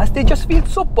newer cars. They just feel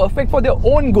so perfect for their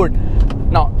own good.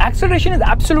 Now, acceleration is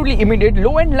absolutely immediate.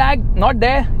 Low end lag, not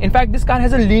there. In fact, this car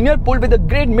has a linear pull with a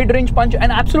great mid-range punch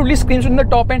and absolutely screams from the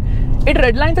top end. It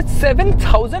redlines at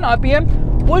 7,000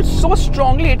 RPM, pulls so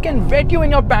strongly it can wet you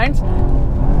in your pants.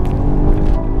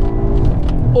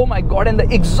 Oh my god, and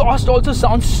the exhaust also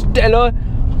sounds stellar.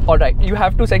 Alright, you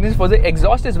have 2 settings for the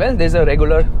exhaust as well. There's a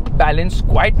regular, balanced,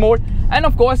 quiet mode, and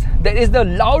of course there is the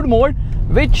loud mode,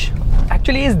 which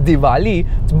actually is Diwali.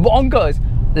 It's bonkers.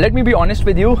 Let me be honest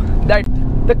with you that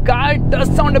the car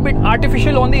does sound a bit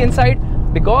artificial on the inside,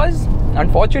 because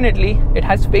unfortunately it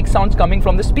has fake sounds coming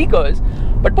from the speakers.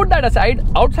 But put that aside,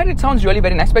 outside it sounds really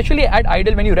very nice, especially at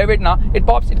idle. When you rev it now, it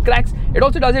pops, it cracks. It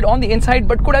also does it on the inside,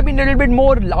 but could have been a little bit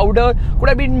more louder, could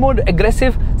have been more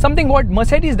aggressive. Something what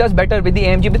Mercedes does better with the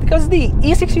AMG, because the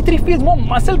E63 feels more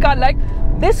muscle car like.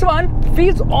 This one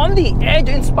feels on the edge.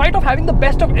 In spite of having the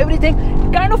best of everything,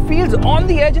 it kind of feels on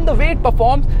the edge in the way it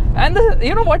performs. And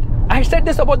you know what, I said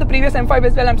this about the previous M5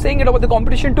 as well, I'm saying it about the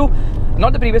competition too.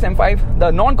 Not the previous M5,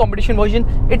 the non-competition version.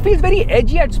 It feels very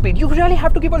edgy at speed. You really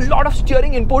have to give a lot of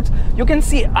steering inputs. You can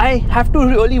see I have to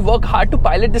really work hard to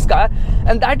pilot this car,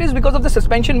 and that is because of the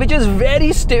suspension, which is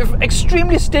very stiff,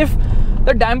 extremely stiff.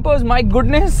 The dampers, my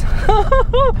goodness.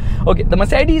 Okay, the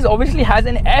Mercedes obviously has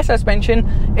an air suspension.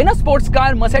 In a sports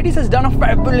car, Mercedes has done a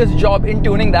fabulous job in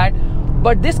tuning that.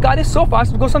 But this car is so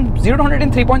fast. It goes from 0 to 100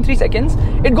 in 3.3 seconds.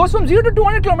 It goes from 0 to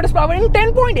 200 kilometers per hour in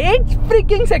 10.8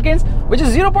 freaking seconds, which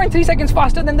is 0.3 seconds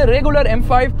faster than the regular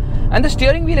M5. And the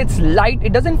steering wheel, it's light.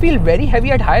 It doesn't feel very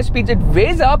heavy at higher speeds. It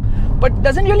weighs up, but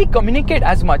doesn't really communicate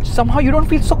as much. Somehow you don't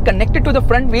feel so connected to the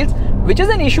front wheels, which is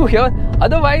an issue here.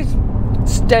 Otherwise,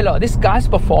 stellar. This car's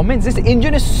performance, this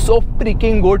engine is so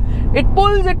freaking good. It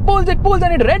pulls,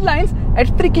 and it redlines at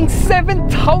freaking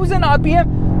 7,000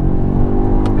 RPM.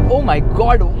 Oh my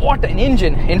god, what an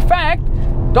engine. In fact,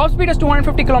 top speed is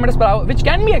 250 kilometers per hour, which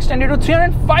can be extended to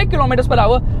 305 kilometers per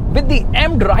hour with the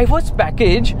M drivers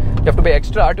package. You have to pay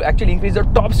extra to actually increase the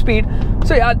top speed.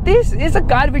 So yeah, this is a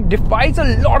car which defies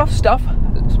a lot of stuff,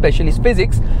 especially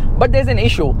physics. But there's an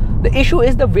issue. The issue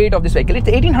is the weight of this vehicle. It's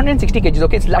 1860 kgs.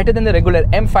 Okay, it's lighter than the regular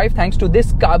M5 thanks to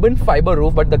this carbon fiber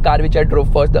roof. But the car which I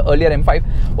drove first, the earlier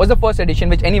M5, was the first edition,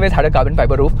 which anyways had a carbon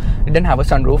fiber roof. It didn't have a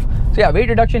sunroof. So yeah, weight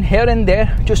reduction here and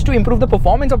there just to improve the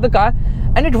performance of the car.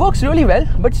 And it works really well,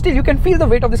 but still you can feel the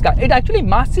weight of this car. It actually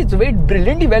masks its weight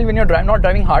brilliantly well when you're not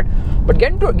driving hard. But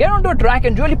get onto a track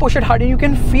and really push it hard, and you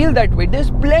can feel that weight. There's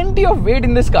plenty of weight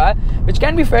in this car, which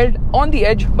can be felt on the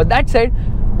edge. But that said,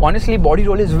 honestly, body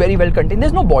roll is very well contained.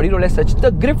 There's no body roll as such.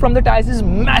 The grip from the tires is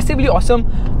massively awesome.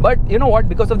 But you know what?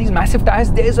 Because of these massive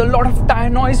tires, there's a lot of tire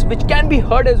noise, which can be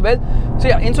heard as well. So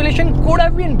yeah, insulation could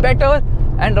have been better.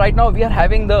 And right now we are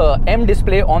having the M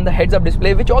display on the heads-up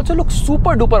display, which also looks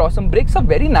super duper awesome. Brakes are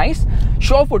very nice,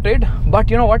 sure-footed, but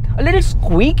you know what? A little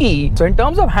squeaky. So in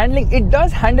terms of handling, it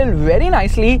does handle very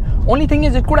nicely. Only thing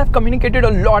is, it could have communicated a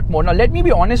lot more. Now let me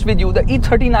be honest with you, the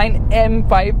E39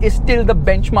 M5 is still the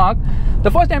benchmark.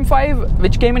 The first M5,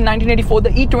 which came in 1984, the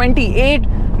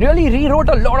E28, really rewrote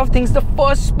a lot of things. The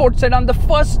first sports sedan, the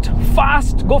first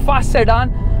go fast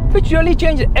sedan. which really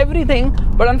changed everything.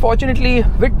 But unfortunately,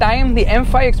 with time, the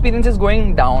M5 experience is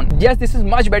going down. Yes, this is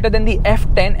much better than the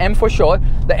F10M for sure.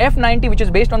 The F90, which is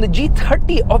based on the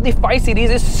G30 of the 5 Series,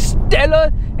 is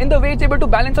stellar in the way it's able to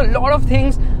balance a lot of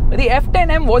things. The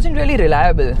F10M wasn't really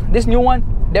reliable. This new one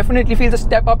definitely feels a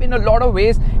step up in a lot of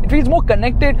ways. It feels more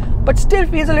connected, but still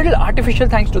feels a little artificial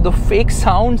thanks to the fake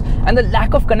sounds and the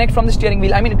lack of connect from the steering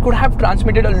wheel. I mean, it could have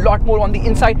transmitted a lot more on the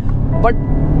inside, but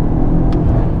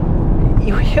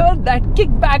you hear that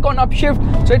kickback on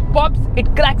upshift, so it pops,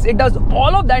 it cracks, it does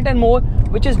all of that and more,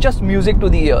 which is just music to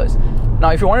the ears. Now,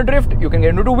 if you want to drift, you can get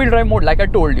into two-wheel drive mode like I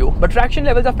told you. But traction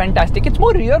levels are fantastic. It's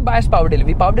more rear bias power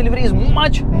delivery. Power delivery is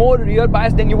much more rear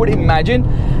bias than you would imagine.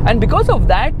 And because of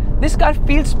that, this car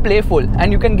feels playful.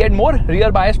 And you can get more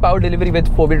rear bias power delivery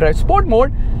with four-wheel drive sport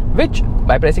mode, which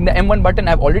by pressing the M1 button,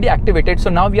 I've already activated.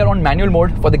 So now we are on manual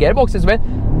mode for the gearbox as well.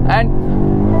 And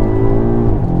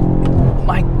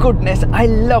my goodness, I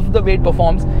love the way it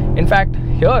performs. In fact,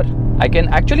 here I can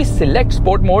actually select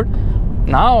sport mode.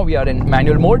 Now we are in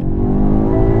manual mode.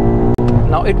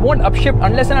 Now it won't upshift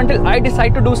unless and until I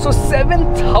decide to do so.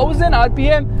 7,000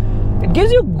 RPM. It gives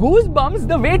you goosebumps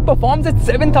the way it performs at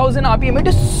 7,000 RPM. It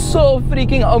is so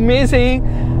freaking amazing.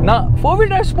 Now, four-wheel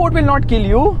drive sport will not kill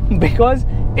you because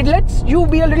it lets you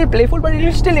be a little playful, but it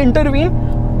will still intervene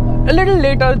a little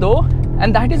later though,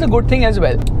 and that is a good thing as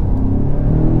well.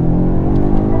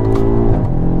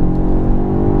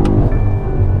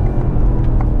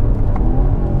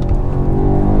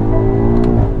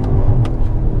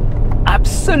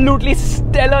 Absolutely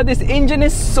stellar. This engine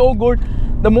is so good.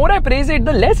 The more I praise it,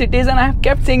 the less it is, and I have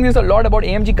kept saying this a lot about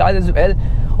AMG cars as well.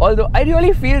 Although I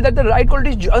really feel that the ride quality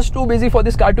is just too busy for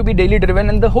this car to be daily driven,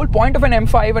 and the whole point of an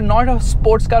M5 and not a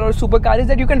sports car or a supercar is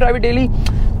that you can drive it daily.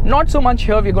 Not so much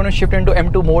here. We're going to shift into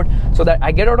M2 mode so that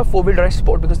I get out of four-wheel drive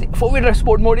sport, because the four-wheel drive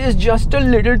sport mode is just a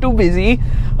little too busy.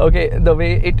 Okay, the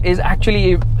way it is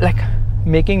actually like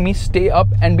making me stay up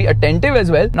and be attentive as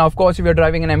well. Now, of course, if you're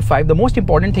driving an M5, the most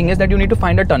important thing is that you need to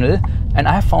find a tunnel, and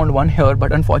I have found one here,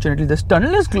 but unfortunately this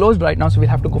tunnel is closed right now, so we'll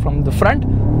have to go from the front.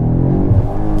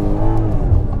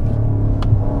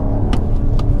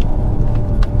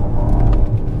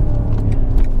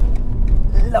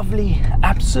 Lovely,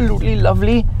 absolutely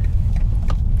lovely.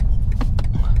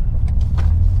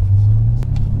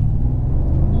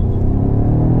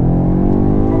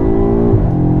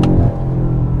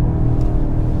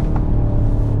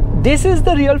 This is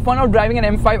the real fun of driving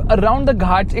an M5 around the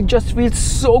ghats. It just feels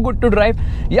so good to drive.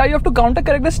 Yeah, you have to counter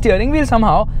correct the steering wheel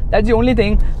somehow. That's the only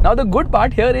thing. Now, the good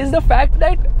part here is the fact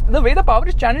that the way the power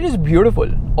is channeled is beautiful.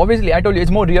 Obviously, I told you it's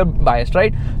more rear biased,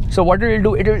 right? So what it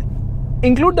will do, it will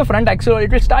include the front axle, or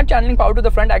it will start channeling power to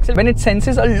the front axle when it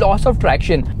senses a loss of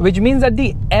traction, which means that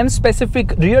the M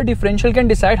specific rear differential can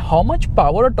decide how much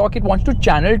power or torque it wants to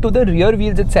channel to the rear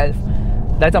wheels itself.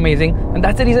 That's amazing, and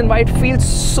that's the reason why it feels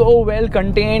so well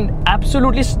contained.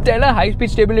 Absolutely stellar high-speed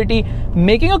stability.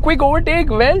 Making a quick overtake,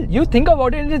 well, you think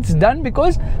about it and it's done,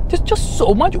 because there's just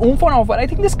so much oomph on offer. I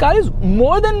think this car is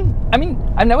more than, I mean,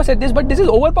 I've never said this, but this is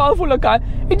overpowerful a car.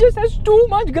 It just has too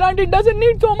much grunt. It doesn't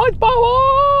need so much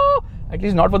power. At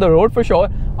least not for the road for sure.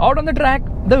 Out on the track,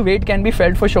 the weight can be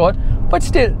felt for sure. But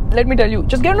still, let me tell you,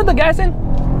 just get into the gas in.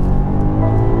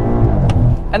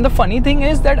 And the funny thing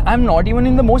is that I'm not even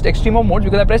in the most extreme of modes,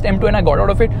 because I pressed M2 and I got out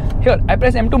of it. Here, I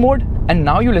press M2 mode, and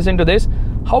now you listen to this.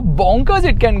 How bonkers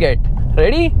it can get.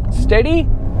 Ready? Steady.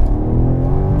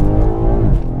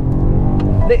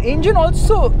 The engine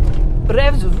also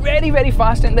revs very, very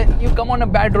fast, and then you come on a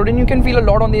bad road and you can feel a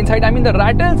lot on the inside. I mean, the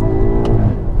rattles,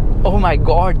 oh my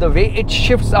god, the way it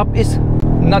shifts up is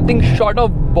nothing short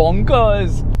of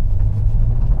bonkers.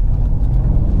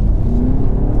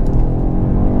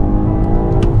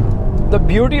 The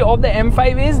beauty of the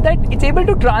M5 is that it's able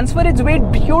to transfer its weight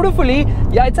beautifully.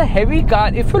 Yeah, it's a heavy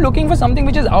car. If you're looking for something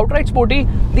which is outright sporty,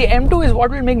 the M2 is what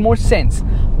will make more sense.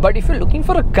 But if you're looking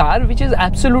for a car which is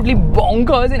absolutely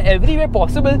bonkers in every way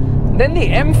possible, then the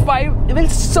M5 will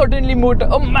certainly put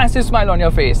a massive smile on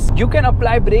your face. You can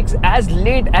apply brakes as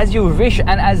late as you wish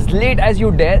and as late as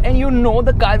you dare, and you know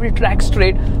the car will track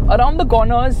straight around the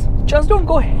corners. Just don't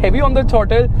go heavy on the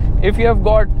throttle if you have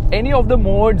got any of the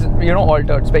modes, you know,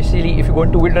 altered. Especially if you go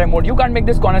into two-wheel drive mode, you can't make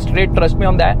this corner straight. Trust me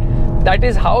on that. That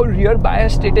is how rear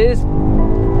biased it is.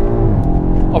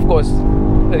 Of course,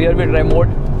 rear wheel drive mode.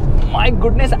 My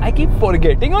goodness, I keep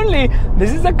forgetting only.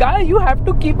 This is a car you have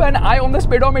to keep an eye on the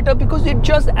speedometer, because it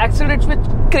just accelerates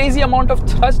with crazy amount of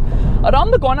thrust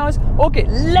around the corners. Okay,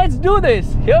 let's do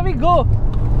this. Here we go.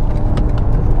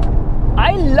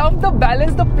 I love the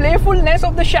balance, the playfulness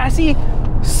of the chassis.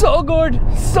 So good,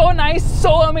 so nice,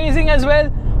 so amazing as well.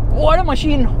 what a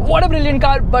machine, what a brilliant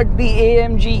car, but the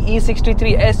AMG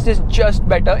E63S is just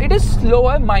better. It is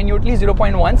slower, minutely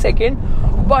 0.1 second,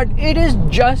 but it is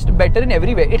just better in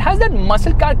every way. It has that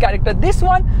muscle car character. This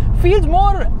one feels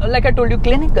more, like I told you,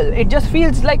 clinical. It just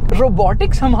feels like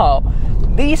robotic somehow.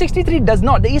 The E63 does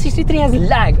not. The E63 has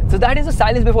lag, so that is a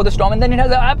silence before the storm, and then it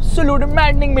has an absolute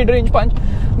maddening mid-range punch.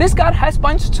 This car has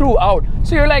punch throughout,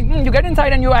 so you're like, you get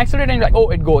inside and you accelerate and you're like, oh,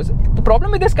 it goes. The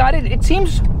problem with this car is it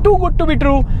seems too good to be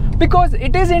true, because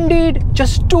it is indeed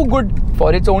just too good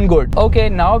for its own good. Okay,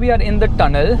 now we are in the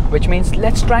tunnel, which means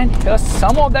let's try and hear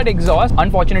some of that exhaust.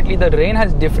 Unfortunately, the rain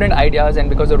has different ideas, and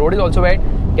because the road is also wet,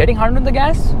 getting hard on the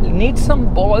gas needs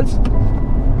some balls.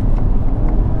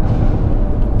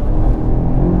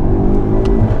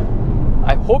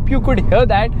 I hope you could hear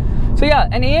that. So yeah,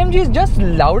 an AMG is just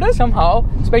louder somehow,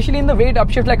 especially in the way it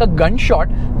upshifts like a gunshot.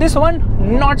 This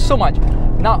one, not so much.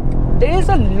 Now, there is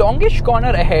a longish corner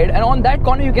ahead, and on that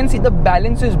corner you can see the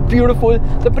balance is beautiful,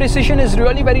 the precision is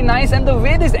really very nice, and the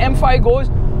way this M5 goes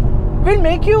will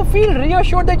make you feel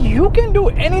reassured that you can do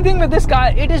anything with this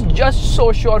car. It is just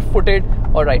so sure-footed.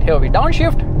 Alright, here we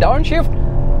downshift,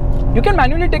 downshift. You can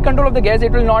manually take control of the gears.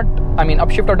 It will not,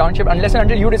 upshift or downshift unless and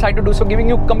until you decide to do so, giving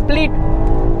you complete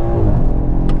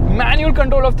manual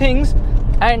control of things.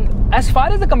 And as far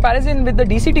as the comparison with the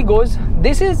DCT goes,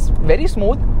 this is very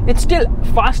smooth. It's still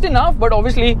fast enough, but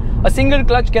obviously a single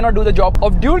clutch cannot do the job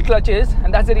of dual clutches,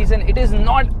 and that's the reason it is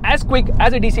not as quick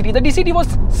as a DCT. The DCT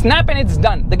was snap and it's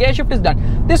done. The gear shift is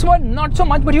done. This one, not so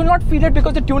much, but you'll not feel it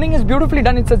because the tuning is beautifully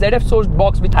done. It's a ZF sourced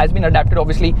box which has been adapted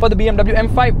obviously for the BMW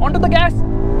M5. Onto the gas.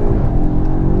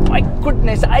 My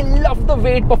goodness, I love the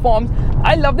way it performs.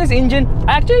 I love this engine.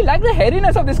 I actually like the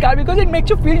hairiness of this car because it makes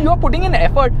you feel you're putting in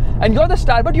effort and you're the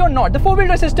star, but you're not. The four-wheel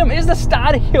drive system is the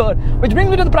star here, which brings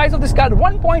me to the price of this car.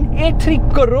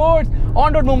 1.83 crores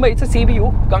on road Mumbai. It's a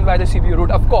CBU, comes by the CBU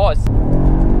route, of course.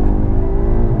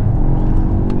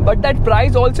 But that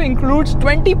price also includes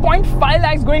 20.5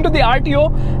 lakhs going to the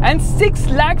RTO and 6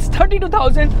 lakhs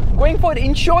 32,000 going for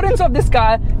insurance of this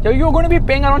car. So you're going to be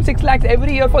paying around 6 lakhs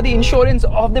every year for the insurance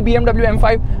of the BMW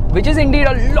M5, which is indeed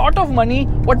a lot of money.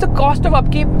 What's the cost of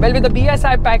upkeep? Well, with the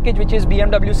BSI package, which is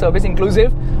BMW service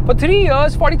inclusive, for 3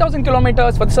 years, 40,000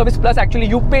 kilometers for the service plus, actually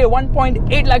you pay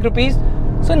 1.8 lakh rupees.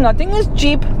 So nothing is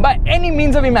cheap by any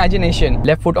means of imagination.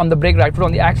 Left foot on the brake, right foot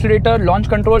on the accelerator, launch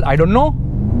control, I don't know.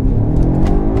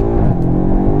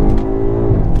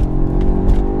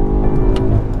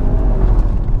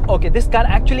 Okay, this car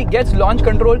actually gets launch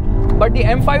control, but the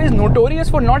M5 is notorious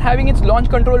for not having its launch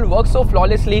control work so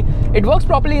flawlessly. It works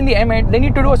properly in the M8. They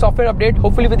need to do a software update.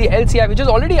 Hopefully with the LCI, which is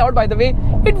already out by the way,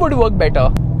 it would work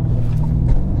better.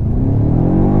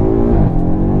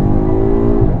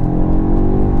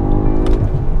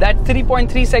 That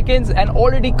 3.3 seconds and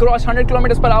already crossed 100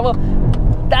 kilometers per hour.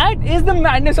 That is the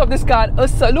madness of this car. A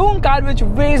saloon car which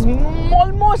weighs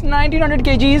almost 1900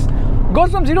 kgs goes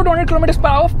from 0 to 100 kilometers per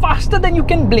hour faster than you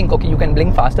can blink. Okay, you can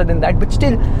blink faster than that, but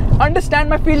still, understand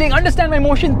my feeling, understand my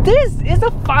emotion. This is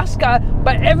a fast car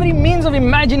by every means of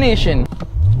imagination.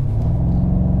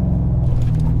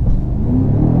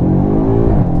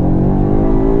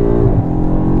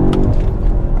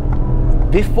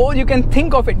 Before you can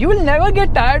think of it, you will never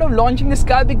get tired of launching this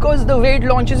car because the way it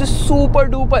launches is super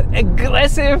duper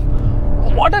aggressive.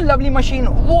 What a lovely machine,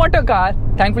 what a car.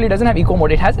 Thankfully it doesn't have eco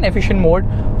mode. It has an efficient mode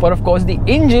for, of course, the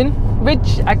engine,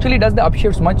 which actually does the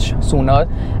upshifts much sooner.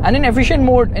 And in efficient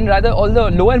mode, in rather all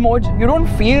the lower modes, you don't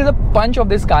feel the punch of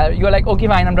this car. You're like, okay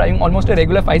fine, I'm driving almost a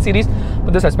regular 5 Series,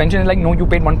 but the suspension is like, no, you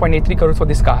paid 1.83 crores for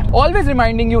this car. Always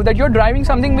reminding you that you're driving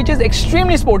something which is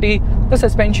extremely sporty. The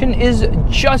suspension is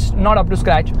just not up to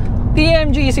scratch. The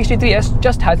AMG E63S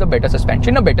just has a better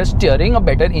suspension, a better steering, a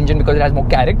better engine because it has more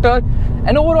character.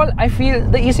 And overall, I feel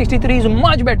the E63 is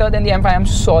much better than the M5. I'm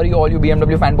sorry, all you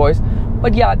BMW fanboys.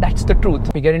 But yeah, that's the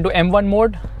truth. We get into M1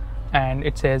 mode and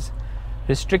it says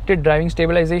restricted driving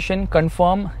stabilization,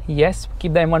 confirm, yes,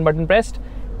 keep the M1 button pressed.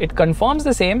 It confirms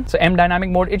the same. So M dynamic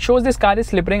mode, it shows this car is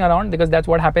slipping around because that's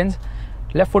what happens.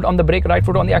 Left foot on the brake, right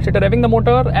foot on the accelerator, revving the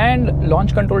motor, and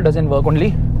launch control doesn't work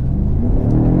only.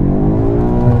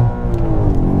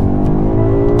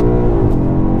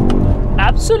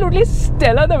 Absolutely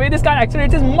stellar. The way this car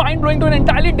accelerates is mind-blowing to an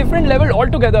entirely different level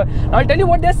altogether. Now I'll tell you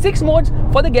what, there are 6 modes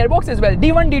for the gearbox as well.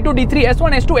 D1, D2, D3,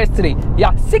 S1, S2, S3.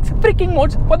 Yeah, 6 freaking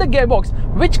modes for the gearbox.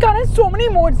 Which car has so many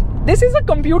modes? This is a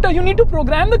computer. You need to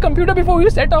program the computer before you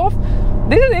set off.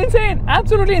 This is insane,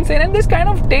 absolutely insane. And this kind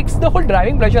of takes the whole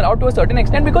driving pleasure out to a certain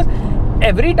extent because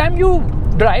every time you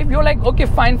drive, you're like, okay,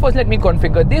 fine, first let me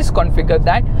configure this, configure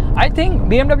that. I think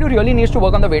BMW really needs to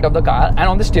work on the weight of the car and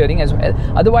on the steering as well.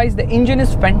 Otherwise, the engine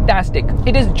is fantastic.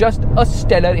 It is just a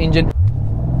stellar engine.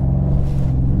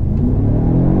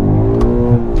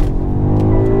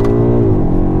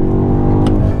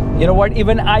 You know what,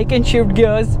 even I can shift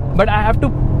gears, but I have to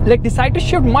like decide to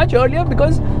shift much earlier,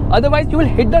 because otherwise you will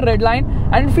hit the red line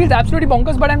and it feels absolutely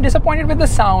bonkers. But I'm disappointed with the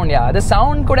sound. Yeah, the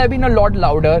sound could have been a lot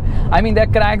louder. I mean, there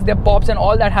are cracks, there are pops and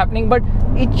all that happening, but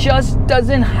it just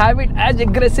doesn't have it as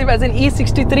aggressive as an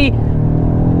E63,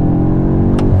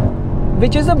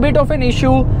 which is a bit of an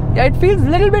issue. Yeah, it feels a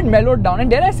little bit mellowed down, and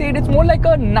dare I say it, it's more like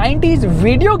a 90s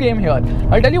video game here.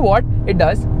 I'll tell you what it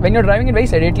does when you're driving it very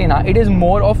sedately now. It is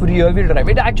more of rear wheel drive.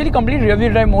 It actually complete rear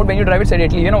wheel drive mode when you drive it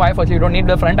sedately. You know why? Firstly, you don't need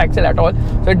the front axle at all,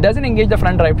 so it doesn't engage the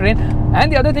front drivetrain. And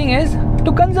the other thing is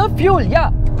to conserve fuel.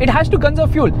 Yeah, it has to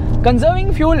conserve fuel.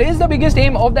 Conserving fuel is the biggest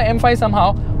aim of the M5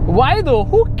 somehow. Why though?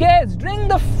 Who cares? Drink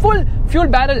the full fuel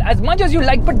barrel as much as you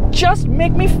like, but just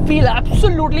make me feel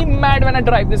absolutely mad when I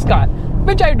drive this car,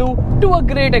 which I do to a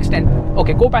great extent.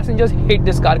 Okay, co-passengers hate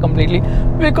this car completely,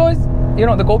 because you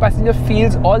know, the co-passenger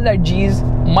feels all that G's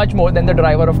much more than the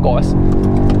driver, of course.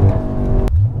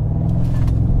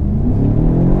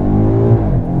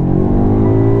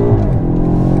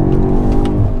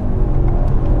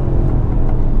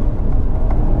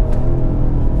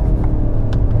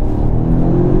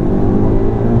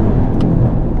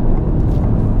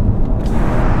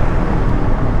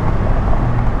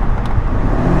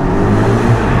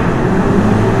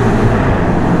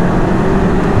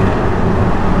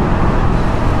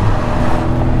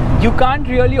 You can't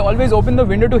really always open the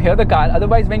window to hear the car,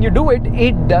 otherwise when you do it,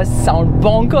 it does sound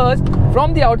bonkers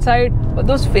from the outside. But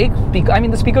those fake speakers, I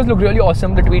mean, the speakers look really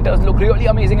awesome, the tweeters look really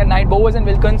amazing at night, Bowers and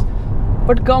Wilkins.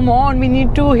 But come on, we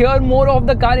need to hear more of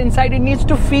the car inside. It needs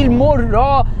to feel more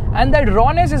raw, and that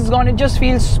rawness is gone. It just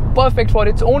feels perfect for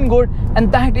its own good,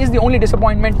 and that is the only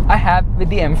disappointment I have with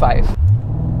the M5.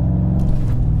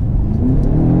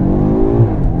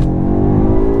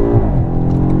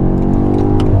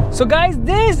 So guys,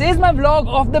 this is my vlog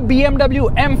of the BMW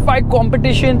M5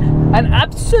 Competition, an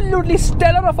absolutely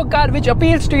stellar of a car which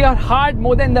appeals to your heart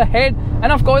more than the head.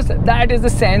 And of course, that is the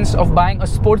sense of buying a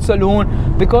sports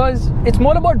saloon, because it's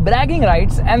more about bragging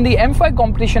rights, and the M5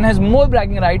 Competition has more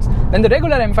bragging rights than the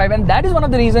regular M5, and that is one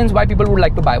of the reasons why people would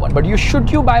like to buy one. But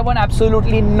should you buy one?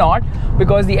 Absolutely not,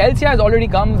 because the LCI has already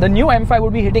come. The new M5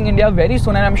 will be hitting India very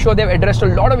soon, and I'm sure they've addressed a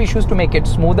lot of issues to make it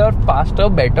smoother, faster,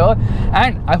 better,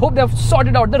 and I hope they've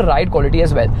sorted out the ride quality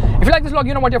as well. If you like this vlog,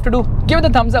 you know what you have to do. Give it a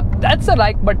thumbs up, that's the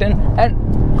like button, and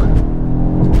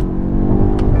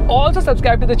also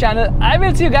subscribe to the channel. I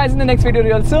will see you guys in the next video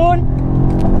real soon.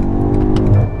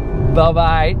 Bye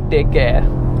bye, take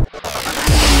care.